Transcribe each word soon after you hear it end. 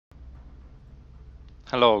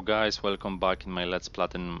Hello guys, welcome back in my Let's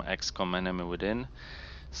Platinum XCOM Enemy Within.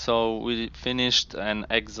 So we finished an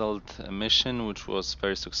Exalt mission which was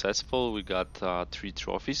very successful. We got 3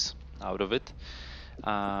 trophies out of it.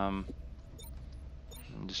 Let me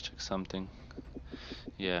just check something.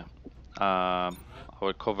 Yeah, our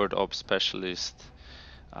covered op specialist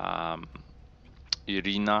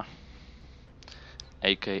Irina,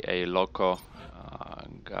 aka Loco,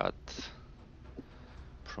 got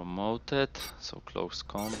promoted, so close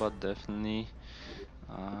combat definitely.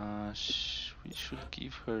 We should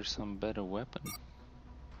give her some better weapon.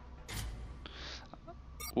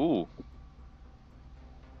 Ooh,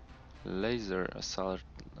 laser assault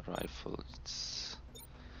rifle. It's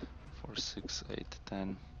 4, 6, 8,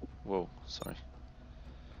 10. Whoa, sorry.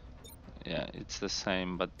 Yeah, it's the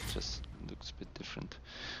same, but just looks a bit different.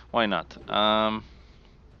 Why not?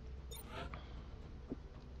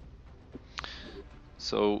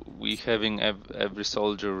 So we having every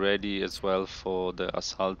soldier ready as well for the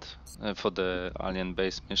assault, for the alien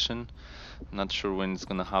base mission. Not sure when it's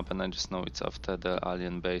gonna happen. I just know it's after the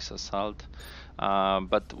alien base assault.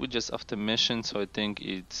 But we just after mission, so I think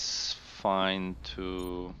it's fine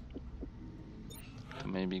to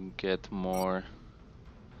maybe get more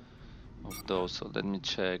of those. So let me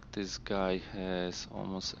check. This guy has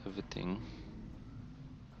almost everything.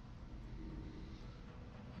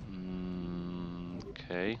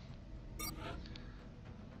 Okay.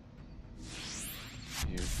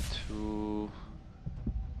 Here too.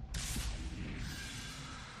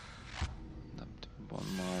 Adaptive bone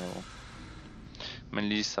marrow.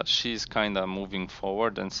 Melissa, she's kinda moving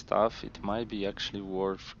forward and stuff. It might be actually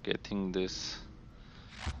worth getting this.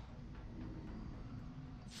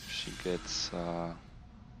 She gets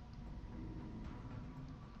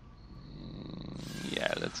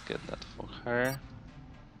yeah, let's get that for her.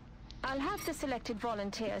 I'll have the selected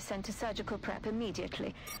volunteer sent to surgical prep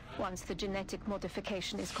immediately. Once the genetic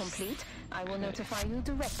modification is complete, I will notify you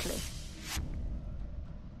directly.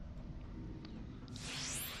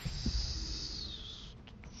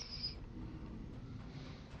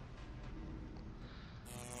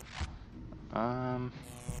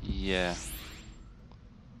 Yeah.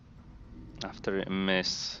 After a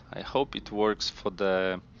miss, I hope it works for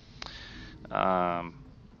the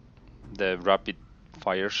rapid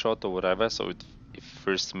fire shot or whatever. So if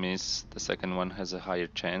first miss, the second one has a higher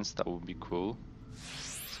chance. That would be cool.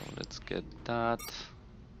 So let's get that.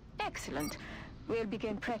 Excellent. We'll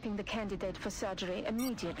begin prepping the candidate for surgery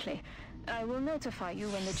immediately. I will notify you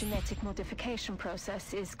when the genetic modification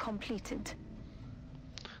process is completed.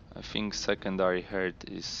 I think secondary hurt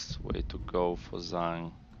is way to go for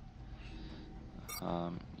Zhang.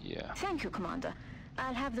 Yeah. Thank you, Commander.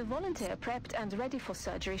 I'll have the volunteer prepped and ready for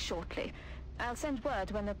surgery shortly. I'll send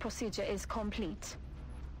word when the procedure is complete.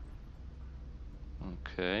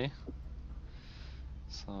 Okay.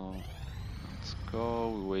 So let's go.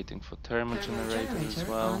 We're waiting for thermal generator as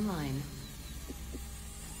well. Online.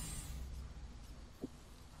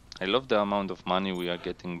 I love the amount of money we are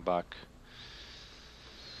getting back.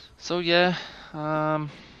 So yeah,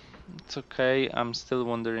 it's okay. I'm still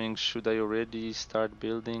wondering, should I already start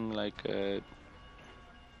building like a...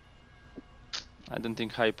 I don't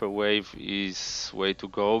think hyperwave is way to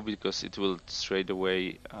go because it will straight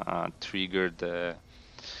away trigger the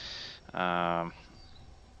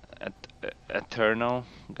eternal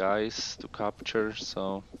guys to capture.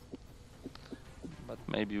 So, but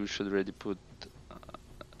maybe we should already put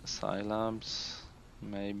Scilabs,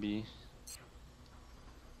 maybe.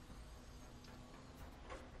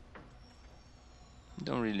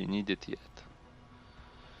 Don't really need it yet,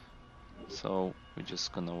 so we're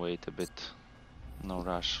just gonna wait a bit. No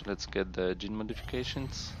rush. Let's get the gene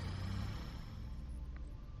modifications.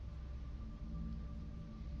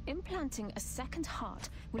 Implanting a second heart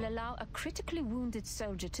will allow a critically wounded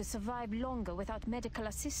soldier to survive longer without medical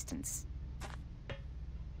assistance.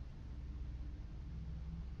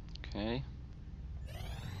 Okay.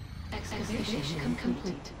 Excavation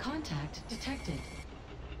complete. Contact detected.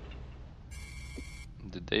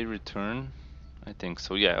 Did they return? I think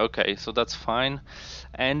so. Yeah, okay, so that's fine.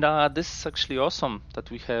 And this is actually awesome that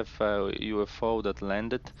we have a UFO that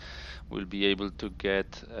landed. We'll be able to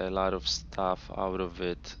get a lot of stuff out of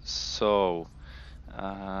it. So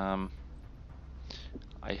I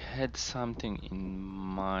had something in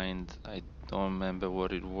mind. I don't remember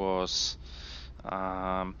what it was.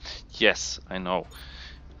 Yes, I know.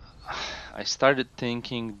 I started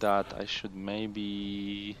thinking that I should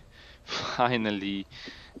maybe finally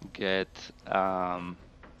get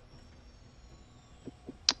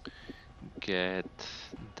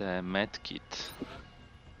the medkit.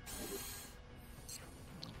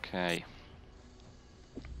 Okay.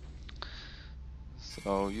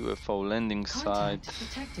 So UFO landing site, Contact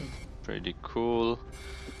detected. pretty cool.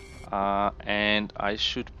 And I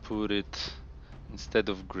should put it, instead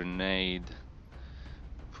of grenade,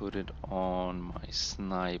 put it on my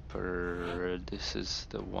sniper. This is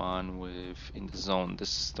the one with, in the zone,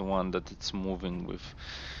 this is the one that it's moving with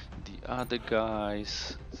the other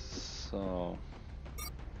guys. So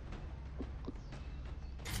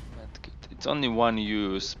medkit. It's only one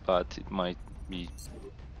use, but it might be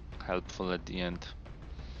helpful at the end.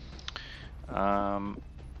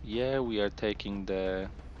 Yeah, we are taking the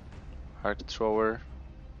arc thrower.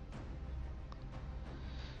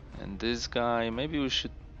 And this guy, maybe we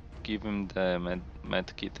should give him the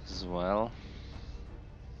medkit as well.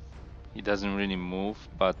 He doesn't really move,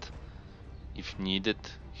 but if needed,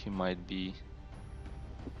 he might be.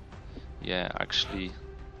 Yeah, actually,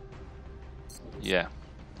 yeah,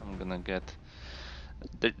 I'm gonna get.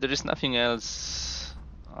 There is nothing else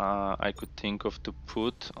I could think of to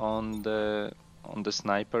put on the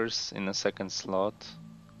snipers in a second slot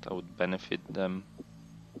that would benefit them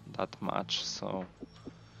that much. So.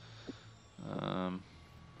 Yeah.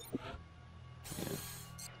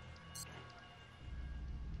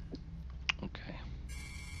 Okay.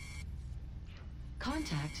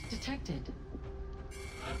 Contact detected.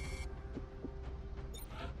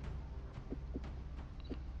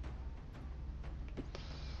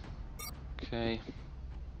 Okay.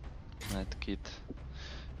 Medkit.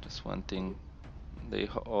 Just one thing. They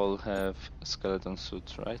all have skeleton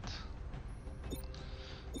suits, right?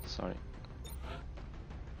 Sorry.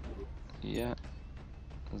 Yeah.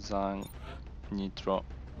 Zang. Nitro.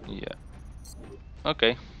 Yeah.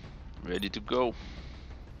 Okay. Ready to go.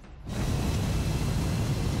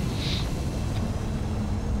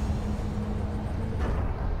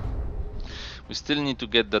 We still need to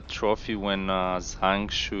get that trophy when Zhang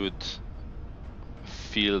should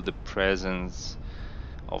feel the presence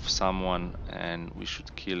of someone and we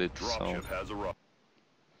should kill it. So.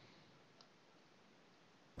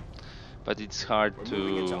 But it's hard We're to.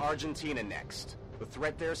 moving into Argentina next. The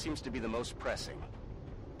threat there seems to be the most pressing.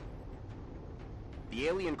 The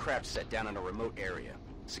alien craft set down in a remote area.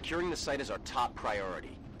 Securing the site is our top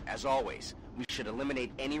priority. As always, we should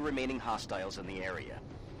eliminate any remaining hostiles in the area.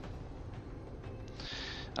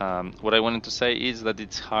 What I wanted to say is that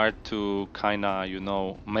it's hard to kinda, you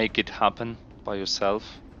know, make it happen by yourself.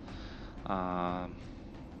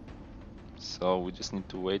 So we just need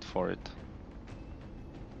to wait for it.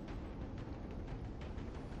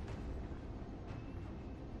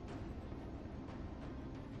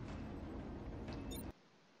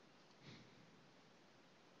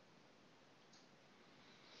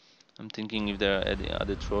 I'm thinking if there are any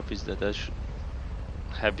other trophies that I should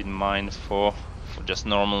have in mind for just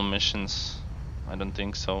normal missions. I don't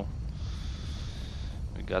think so.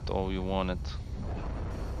 We got all we wanted.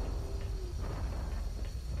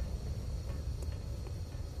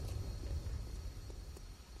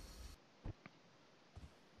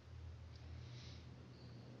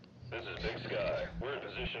 This is Big Sky. We're in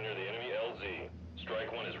position near the enemy LZ.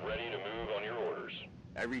 Strike One is ready to move on your orders.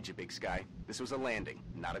 I read you, Big Sky. This was a landing,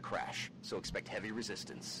 not a crash, so expect heavy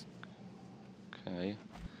resistance. Okay.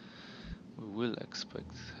 We will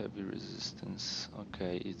expect heavy resistance.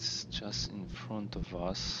 Okay, it's just in front of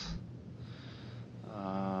us.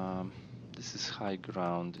 This is high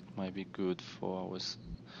ground. It might be good for our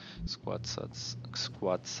squad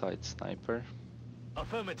side sniper.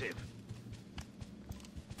 Affirmative.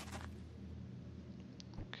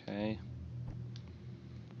 Okay.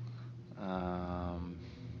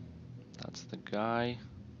 That's the guy.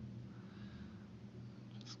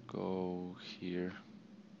 Let's go here.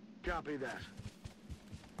 Copy that.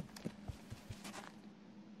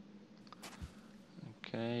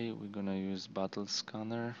 Okay, we're gonna use battle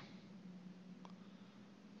scanner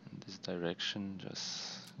in this direction,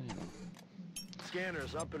 just, you know.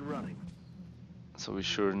 Scanners up and running. So we're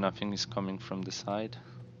sure nothing is coming from the side.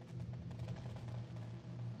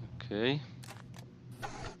 Okay.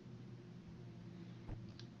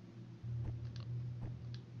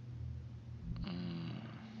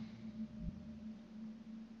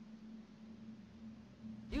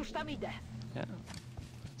 Yeah,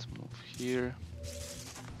 let's move here.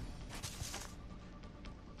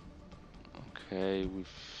 Okay, we've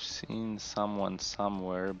seen someone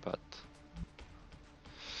somewhere, but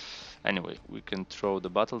anyway, we can throw the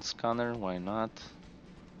battle scanner, why not?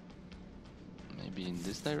 Maybe in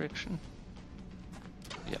this direction?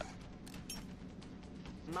 Yeah.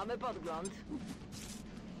 Mamy podgląd.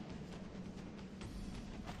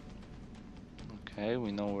 Okay,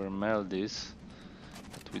 we know where Meld is,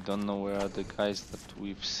 but we don't know where are the guys that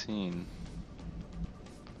we've seen.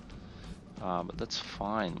 But that's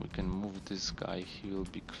fine. We can move this guy. He will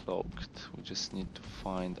be cloaked. We just need to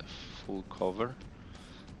find a full cover.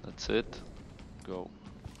 That's it. Go.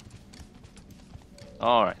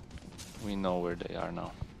 Alright. We know where they are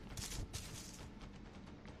now.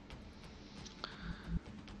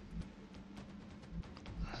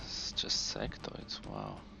 It's just sectoids.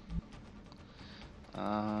 Wow.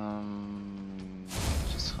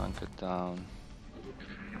 Just hunker down.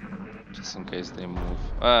 Just in case they move.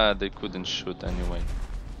 They couldn't shoot anyway.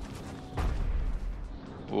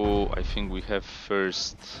 Oh, I think we have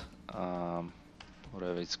first,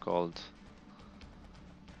 whatever it's called.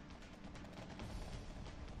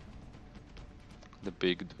 The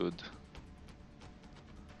big dude.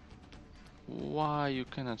 Why you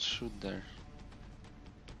cannot shoot there?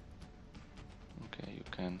 Okay, you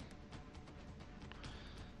can.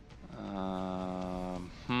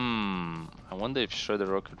 I wonder if Shredder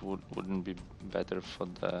Rocket wouldn't be better for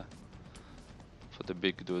the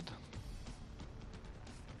big dude.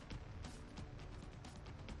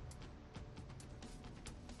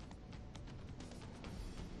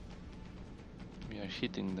 We are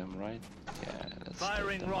hitting them, right? Yeah, let's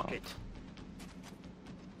Firing take them rocket. out.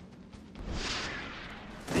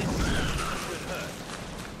 This will hurt.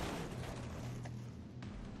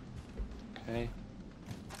 Okay.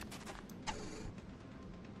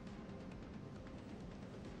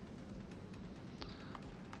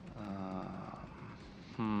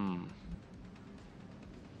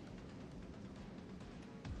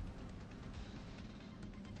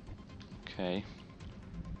 Okay.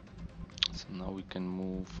 So now we can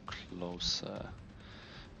move closer.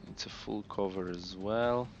 It's a full cover as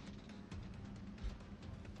well.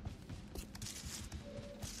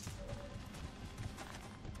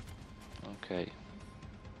 Okay.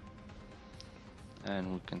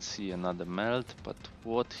 And we can see another melt, but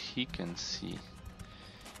what he can see?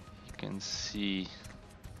 He can see...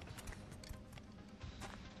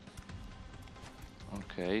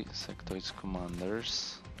 Okay, sectoids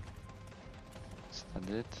commanders. Is that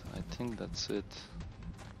it? I think that's it.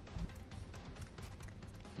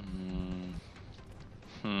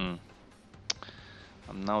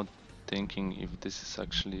 I'm now thinking if this is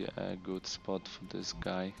actually a good spot for this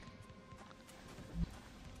guy.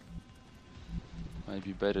 Might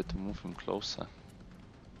be better to move him closer.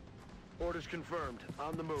 Orders confirmed.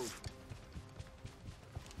 On the move.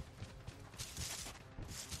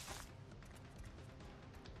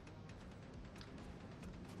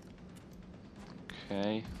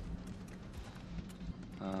 Okay.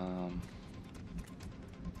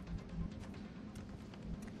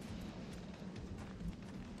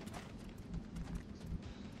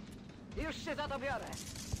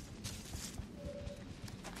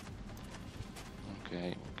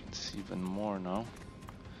 Okay, we can see even more now.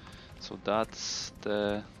 So that's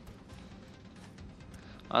the...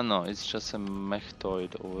 Ah no, it's just a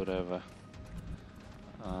mechtoid or whatever.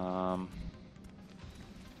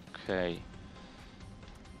 Okay.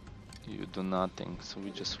 You do nothing, so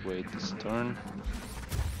we just wait this turn.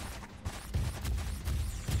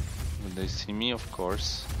 Will they see me? Of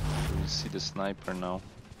course. We'll see the sniper now.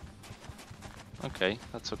 Okay,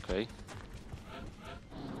 that's okay.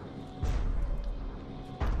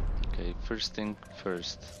 Okay, first thing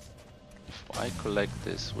first. If I collect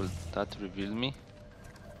this, will that reveal me?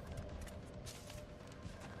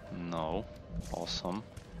 No. Awesome.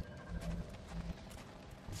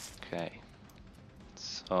 Okay.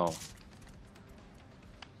 So...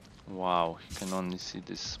 Wow, he can only see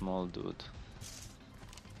this small dude.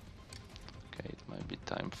 Okay, it might be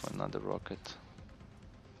time for another rocket.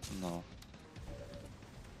 No.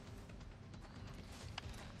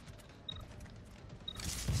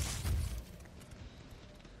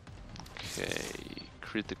 Okay,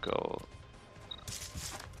 critical.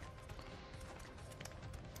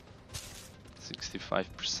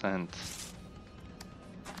 65%.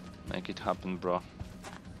 Make it happen, bro.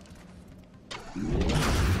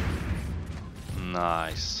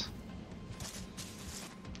 Nice.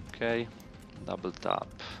 Okay, double tap.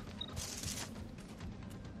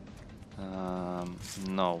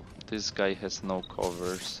 No, this guy has no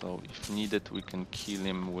cover, so if needed we can kill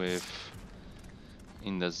him with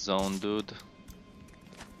in the zone, dude.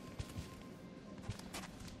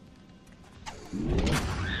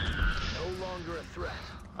 No longer a threat.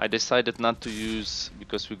 I decided not to use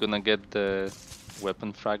because we're gonna get the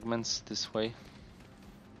weapon fragments this way.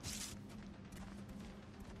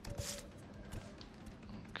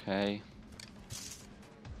 Okay.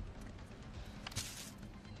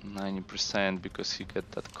 90% because he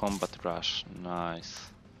get that combat rush. Nice.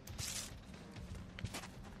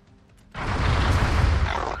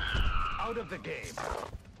 Out of the game.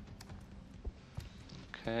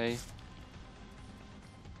 Okay.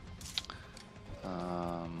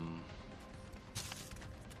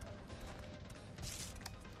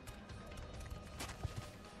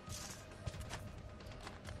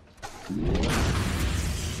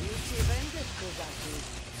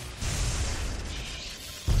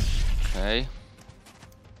 Okay.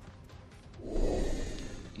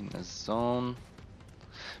 In a zone.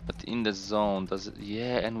 But in the zone, does it?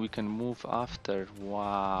 Yeah, and we can move after.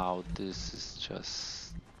 Wow, this is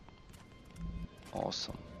just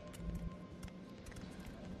awesome.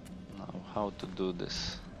 Now, how to do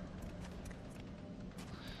this?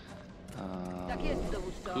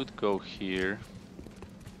 Could go here.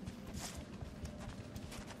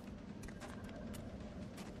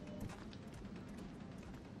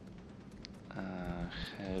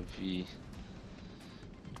 Heavy. You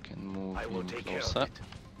can move in closer.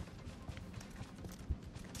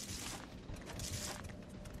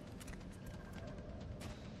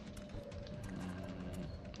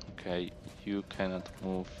 Okay, you cannot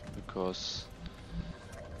move because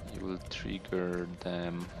you will trigger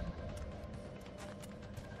them.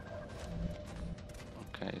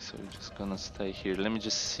 Okay, so we're just gonna stay here. Let me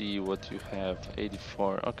just see what you have.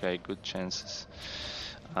 84. Okay, good chances.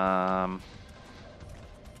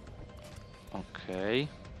 Okay.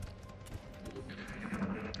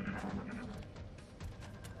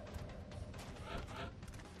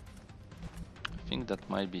 I think that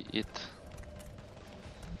might be it.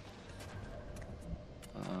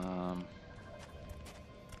 I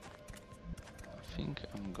think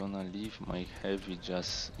I'm gonna leave my heavy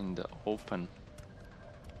just in the open.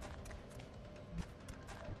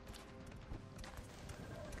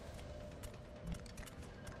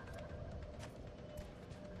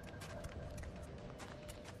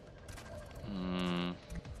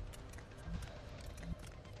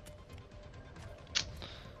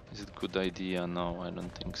 Is it a good idea? No, I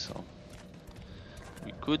don't think so.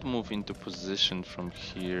 We could move into position from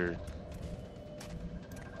here.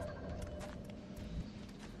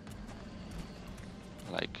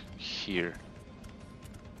 Like here.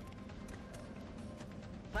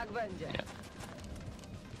 Yeah.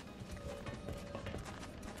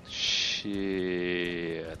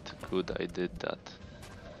 Shit. Good, I did that.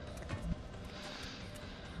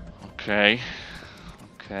 Okay.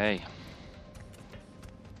 Okay.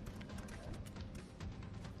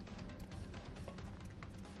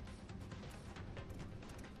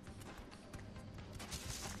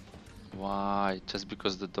 Why? Just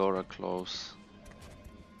because the door are closed.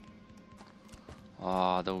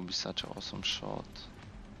 Ah, that would be such an awesome shot.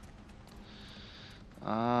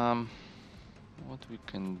 What we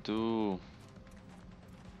can do?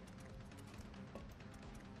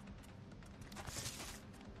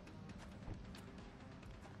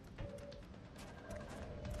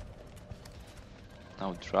 I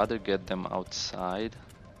would rather get them outside.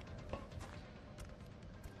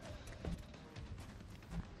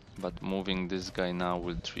 But moving this guy now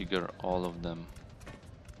will trigger all of them.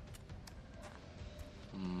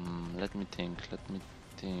 Let me think,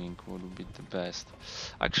 what would be the best.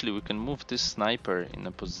 Actually, we can move this sniper in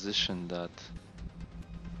a position that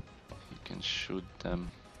he can shoot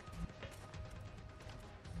them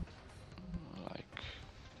like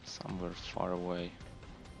somewhere far away.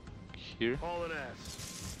 Here.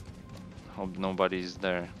 Hope nobody is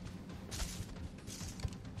there.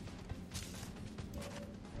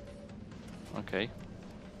 Okay.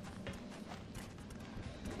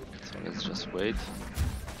 So let's just wait.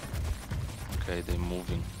 Okay, they're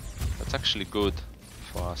moving. That's actually good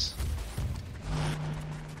for us.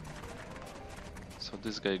 So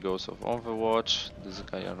this guy goes off Overwatch. This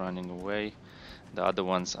guy are running away. The other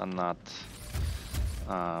ones are not.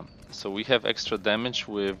 So we have extra damage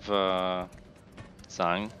with Zhang.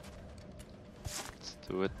 Let's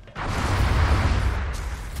do it.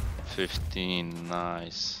 15,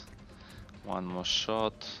 nice. One more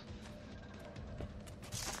shot.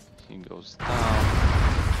 He goes down.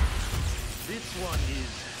 This one is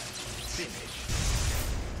finished.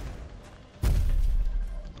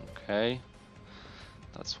 Okay.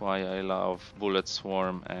 That's why I love Bullet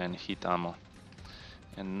Swarm and Heat Ammo.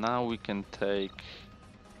 And now we can take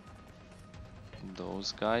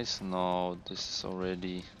those guys. No, this is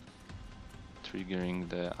already triggering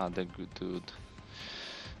the other good dude.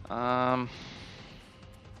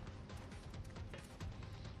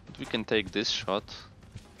 We can take this shot.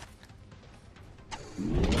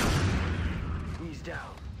 He's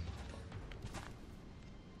down.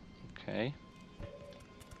 Okay.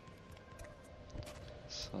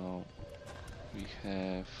 So we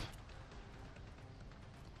have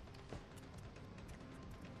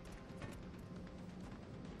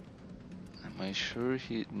Am I sure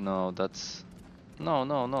he... No, that's...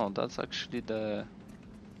 No, that's actually the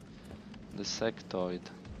sectoid.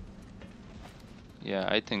 Yeah,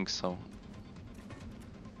 I think so.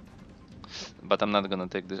 But I'm not gonna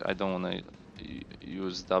take this. I don't wanna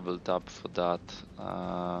use double tap for that.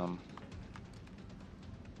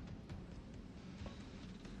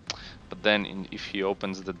 But then if he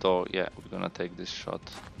opens the door, yeah, we're gonna take this shot.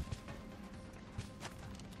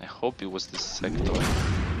 I hope it was this sectoid.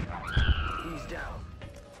 He's down.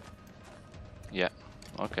 Yeah,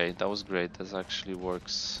 okay, that was great. That actually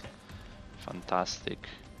works fantastic.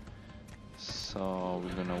 So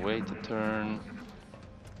we're gonna wait a turn.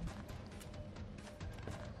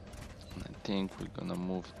 And I think we're gonna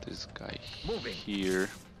move this guy here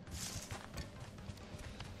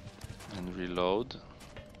and reload.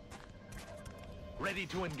 Ready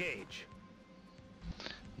to engage.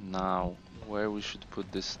 Now, where we should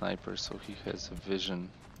put this sniper so he has a vision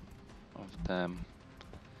of them.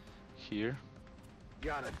 Here?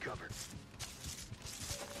 Got it covered.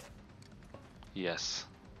 Yes.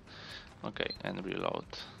 Okay, and reload.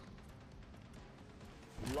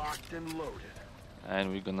 Locked and loaded.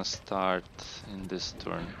 And we're gonna start in this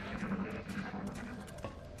turn.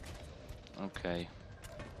 Okay.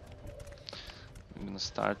 I'm gonna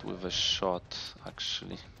start with a shot,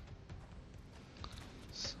 actually.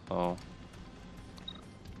 So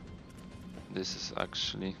this is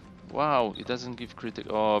actually... Wow, it doesn't give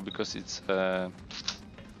critical... Oh, because it's...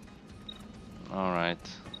 Alright,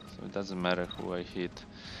 so it doesn't matter who I hit.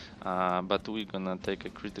 But we're gonna take a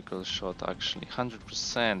critical shot, actually.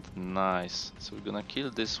 100%, nice. So we're gonna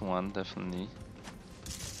kill this one, definitely.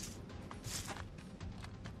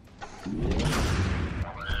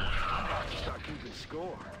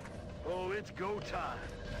 Score. Oh, it's go time.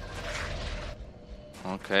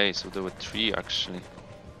 Okay, so there were 3 actually.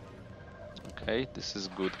 Okay, this is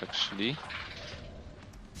good actually.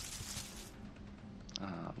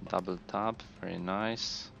 Double tap, very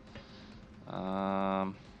nice.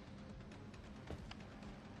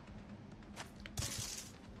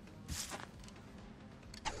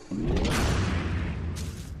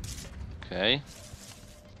 Okay.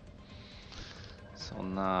 So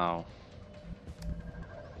now...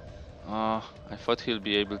 I thought he'll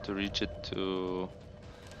be able to reach it to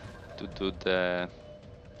do the...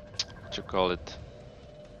 what you call it?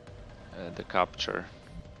 The capture.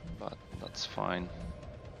 But that's fine.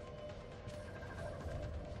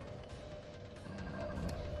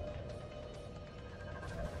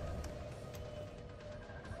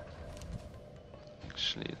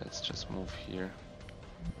 Actually, let's just move here.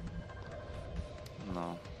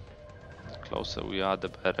 No. The closer we are, the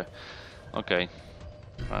better. Okay.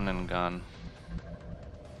 Run and gun.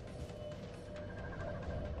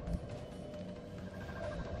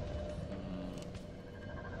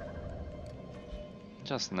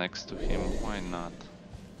 Just next to him, why not?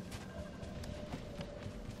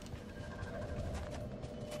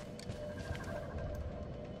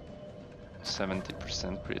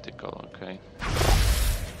 %70 critical, okay.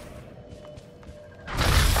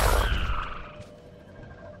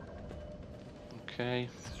 Okay,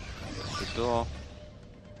 the door.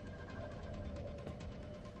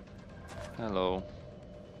 Hello.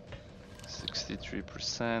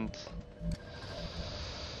 63%.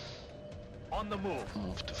 On the move.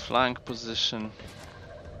 Move to flank position.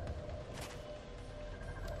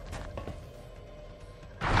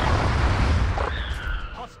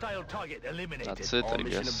 Hostile target eliminated. That's it, All I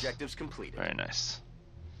mission guess. objectives completed. Very nice.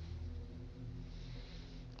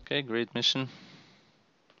 Okay, great mission.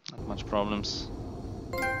 Not much problems.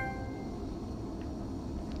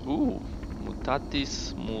 Ooh,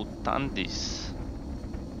 Mutatis Mutandis.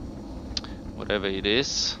 Whatever it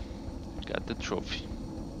is, got the trophy.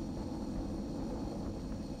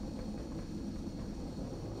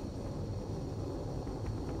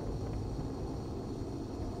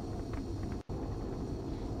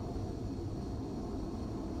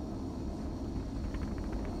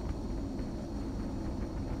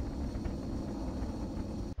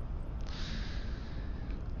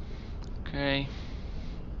 Okay.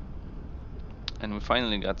 And we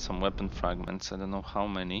finally got some weapon fragments. I don't know how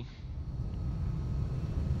many.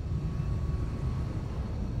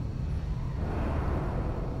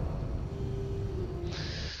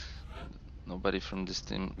 Nobody from this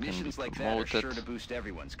team can Missions be like that are promoted. sure to boost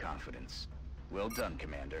everyone's confidence. Well done,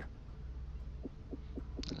 Commander.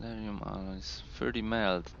 Delirium alloys, 30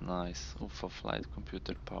 meld, nice. Alpha flight,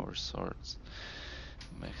 computer power swords,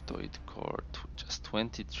 mechtoid core, just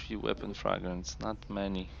 23 weapon fragments, not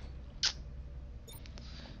many.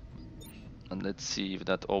 And let's see if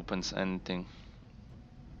that opens anything.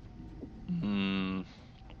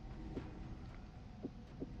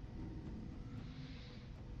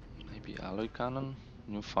 alloy cannon,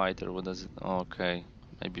 new fighter. What does it? Okay,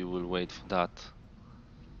 maybe we'll wait for that.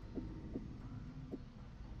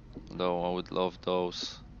 Though I would love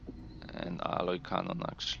those, and alloy cannon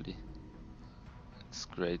actually. It's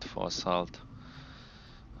great for assault.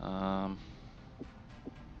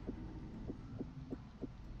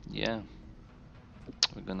 Yeah,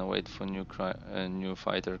 we're gonna wait for new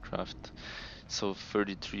fighter craft. So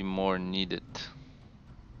 33 more needed.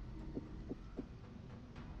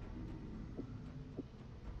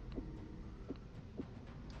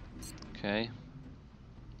 Okay.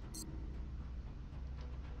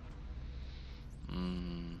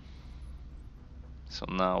 So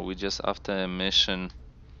now we just after a mission.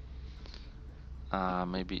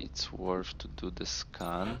 Maybe it's worth to do the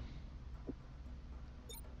scan.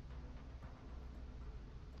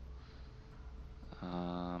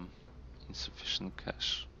 Insufficient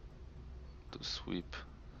cash to sweep.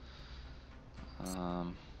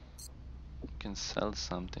 Can sell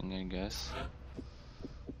something, I guess.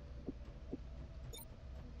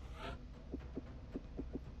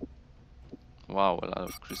 Wow, a lot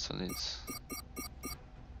of chrysalids.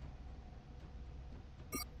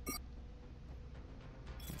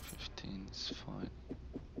 Is fine.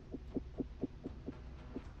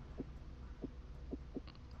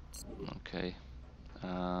 Okay.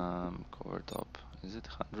 Covered up. Is it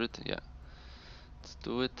 100? Yeah. Let's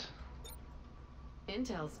do it.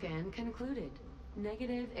 Intel scan concluded.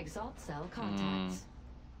 Negative exalt cell contacts.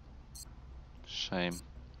 Shame.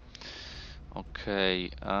 Okay.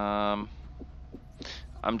 I'm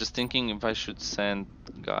just thinking if I should send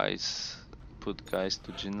guys, put guys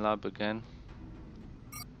to Gene Lab again.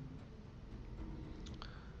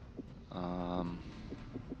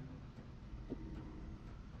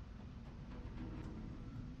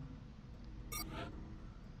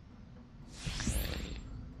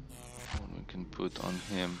 What we can put on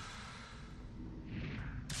him.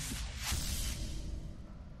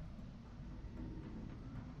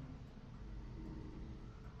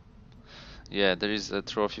 Yeah, there is a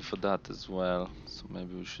trophy for that as well, so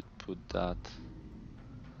maybe we should put that.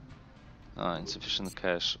 Insufficient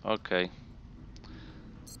cash. Okay.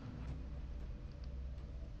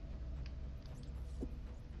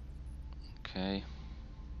 Okay.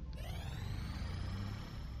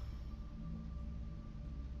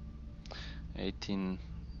 $18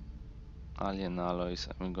 alien alloys.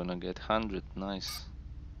 I'm gonna get 100. Nice.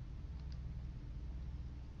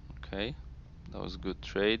 Okay, that was good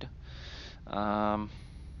trade.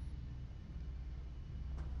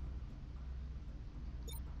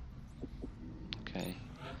 Okay.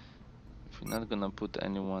 If we're not gonna put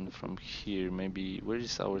anyone from here, maybe where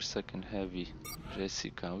is our second heavy?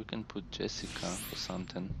 Jessica. We can put Jessica for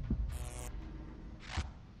something.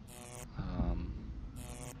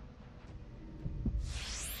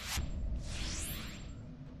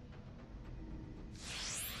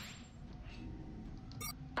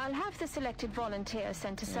 I'll have the selected volunteer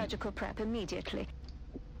sent to surgical prep immediately.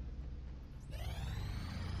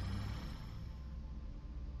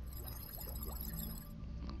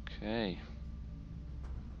 Okay.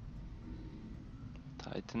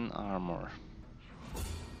 Titan armor.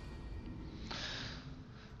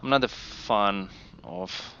 I'm not a fan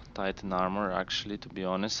of Titan armor actually, to be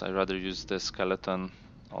honest. I'd rather use the skeleton,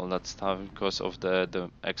 all that stuff, because of the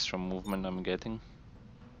extra movement I'm getting.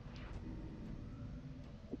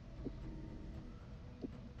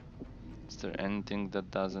 Is there anything that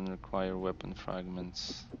doesn't require weapon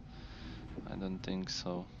fragments? I don't think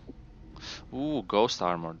so. Ooh, ghost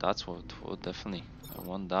armor, that's what, definitely. I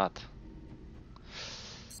want that.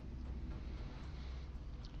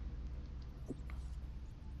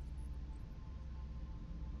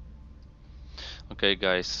 Okay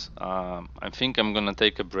guys, I think I'm gonna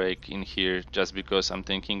take a break in here just because I'm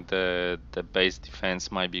thinking the base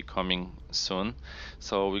defense might be coming soon.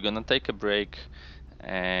 So we're gonna take a break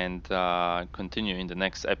and continue in the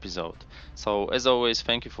next episode. So as always,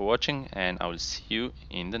 thank you for watching and I will see you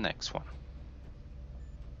in the next one.